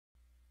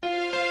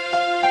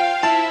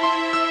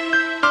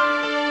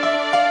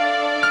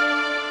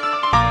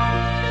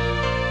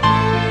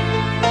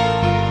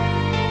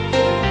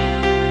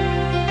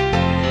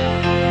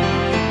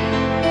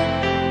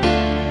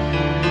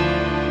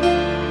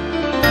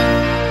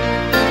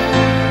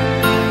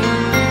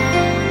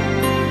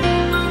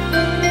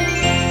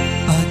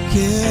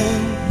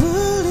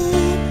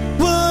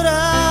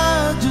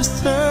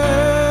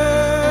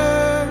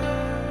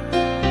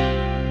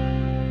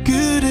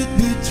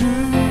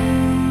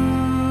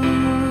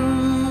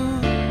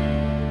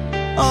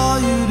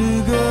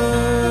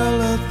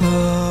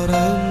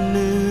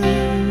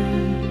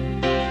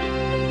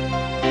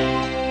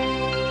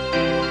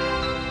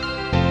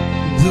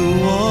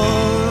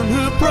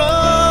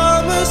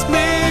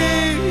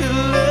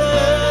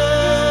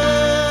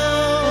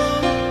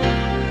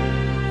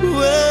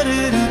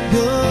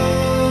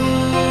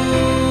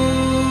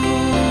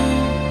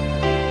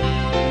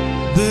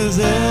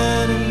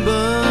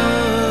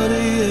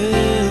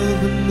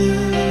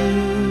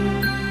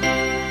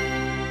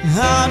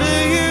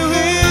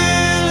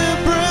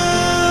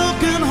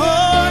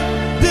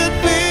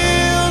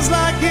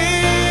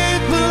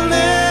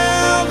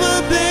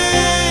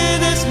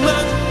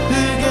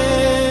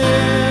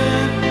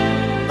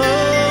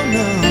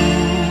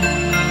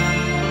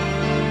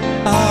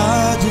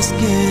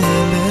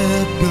can't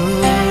let go.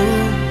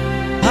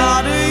 How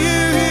do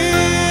you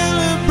heal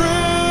a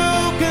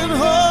broken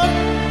heart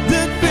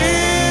that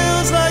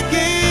feels like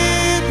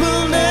it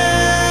will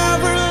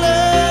never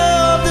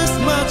love this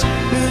much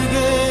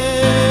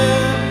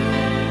again?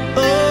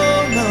 Oh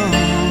no,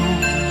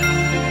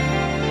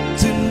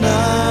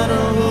 tonight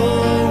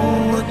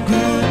oh, what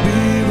could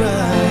be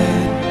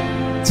right?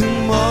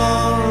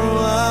 Tomorrow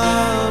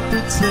I'll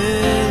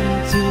pretend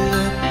to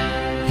let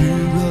you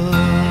go.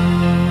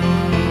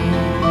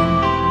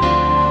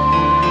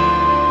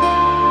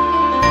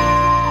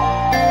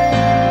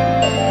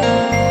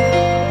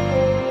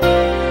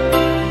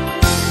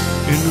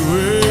 And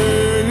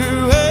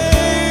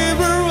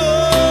wherever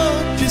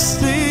would you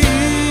sleep?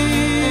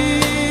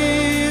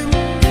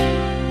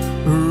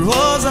 Or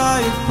was I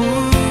a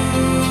fool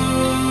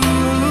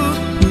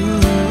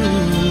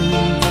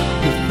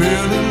who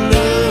fell in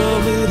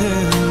love with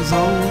his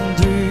own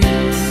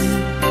dream?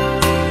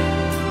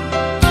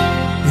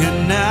 And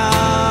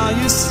now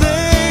you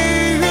say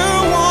you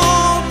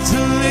want to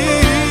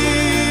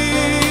leave.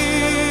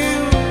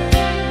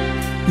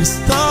 You're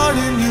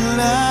starting your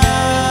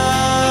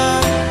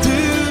life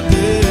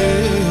today.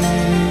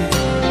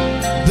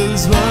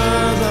 Those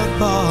words I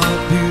thought